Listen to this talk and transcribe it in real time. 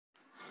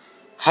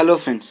Hello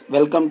friends,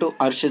 welcome to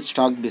Arshid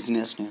Stock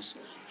Business News.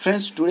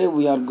 Friends, today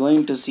we are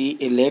going to see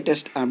a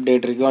latest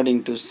update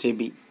regarding to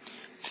SEBI.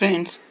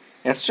 Friends,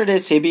 yesterday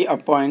SEBI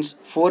appoints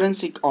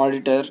forensic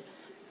auditor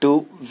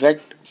to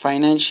vet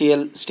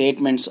financial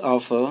statements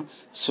of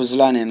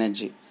Suzlon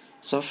Energy.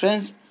 So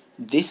friends,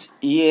 this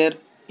year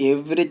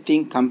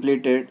everything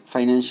completed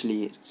financial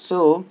year.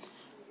 So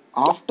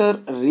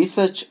after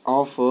research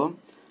of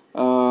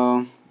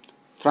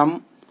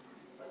from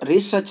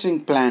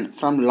restructuring plan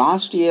from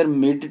last year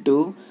mid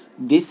to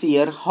this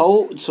year,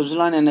 how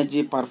Suzlon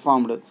Energy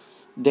performed.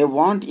 They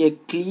want a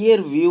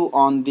clear view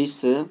on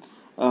this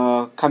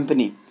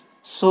company.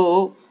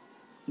 So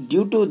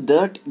due to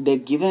that, they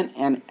given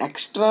an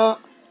extra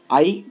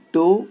eye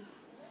to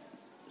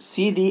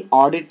see the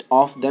audit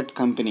of that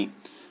company.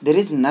 There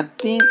is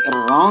nothing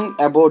wrong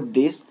about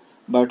this,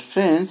 but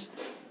friends,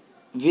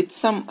 with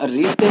some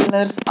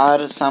retailers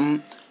or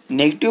some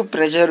negative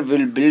pressure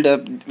will build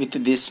up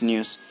with this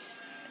news.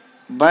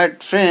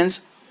 But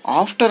friends,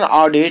 after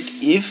audit,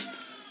 if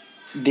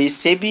the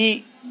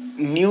SEBI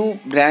new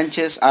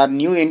branches or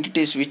new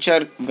entities which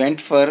are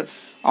went for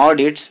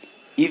audits,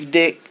 if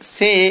they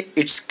say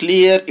it's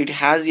clear, it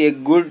has a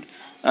good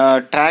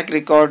track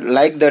record,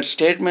 like that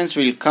statements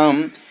will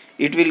come,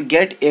 it will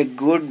get a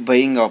good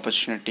buying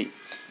opportunity.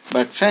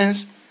 But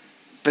friends,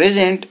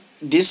 present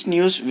this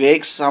news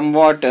makes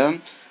somewhat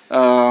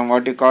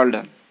what you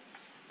called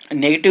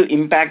negative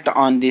impact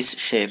on this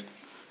share.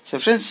 So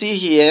friends, see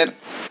here,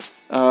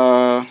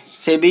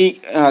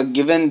 SEBI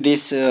given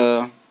this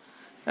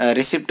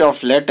receipt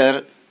of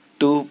letter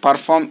to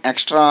perform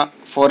extra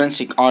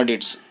forensic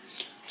audits.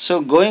 So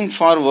going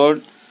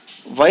forward,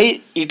 why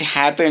it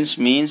happens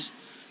means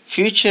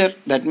future,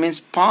 that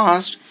means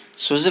past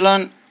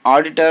Suzlon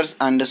auditors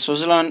and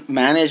Suzlon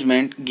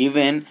management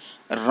given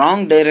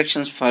wrong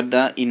directions for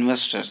the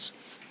investors.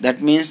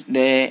 That means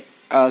they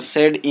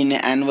said in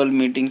annual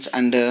meetings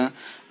and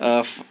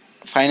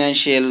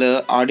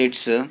financial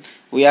audits,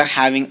 we are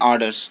having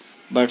orders.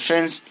 But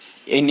friends,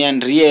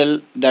 in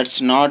real,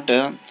 that's not,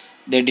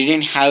 they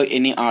didn't have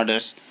any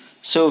orders.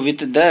 So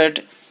with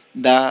that,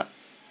 the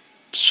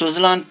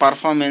Suzlon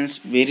performance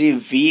very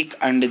weak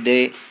and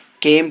they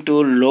came to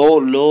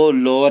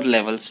lower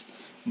levels.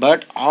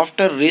 But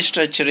after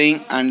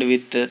restructuring and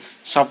with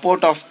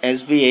support of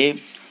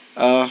SBA,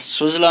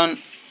 Suzlon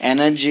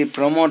Energy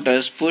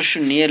promoters pushed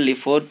nearly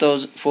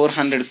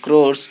 4,400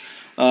 crores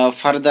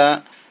for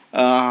the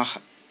uh,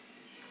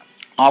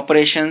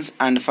 operations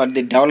and for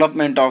the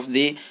development of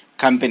the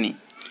company.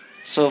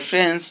 So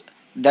friends,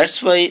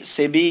 that's why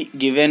SEBI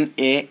given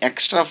a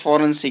extra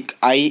forensic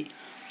eye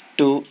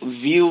to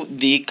view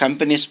the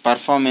company's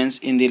performance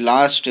in the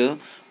last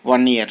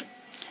 1 year.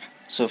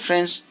 So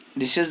friends,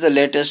 this is the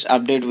latest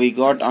update we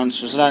got on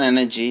Suzlon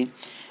Energy.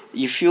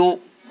 If you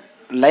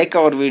like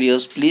our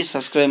videos, please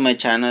subscribe my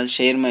channel,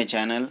 share my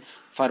channel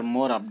for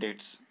more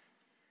updates.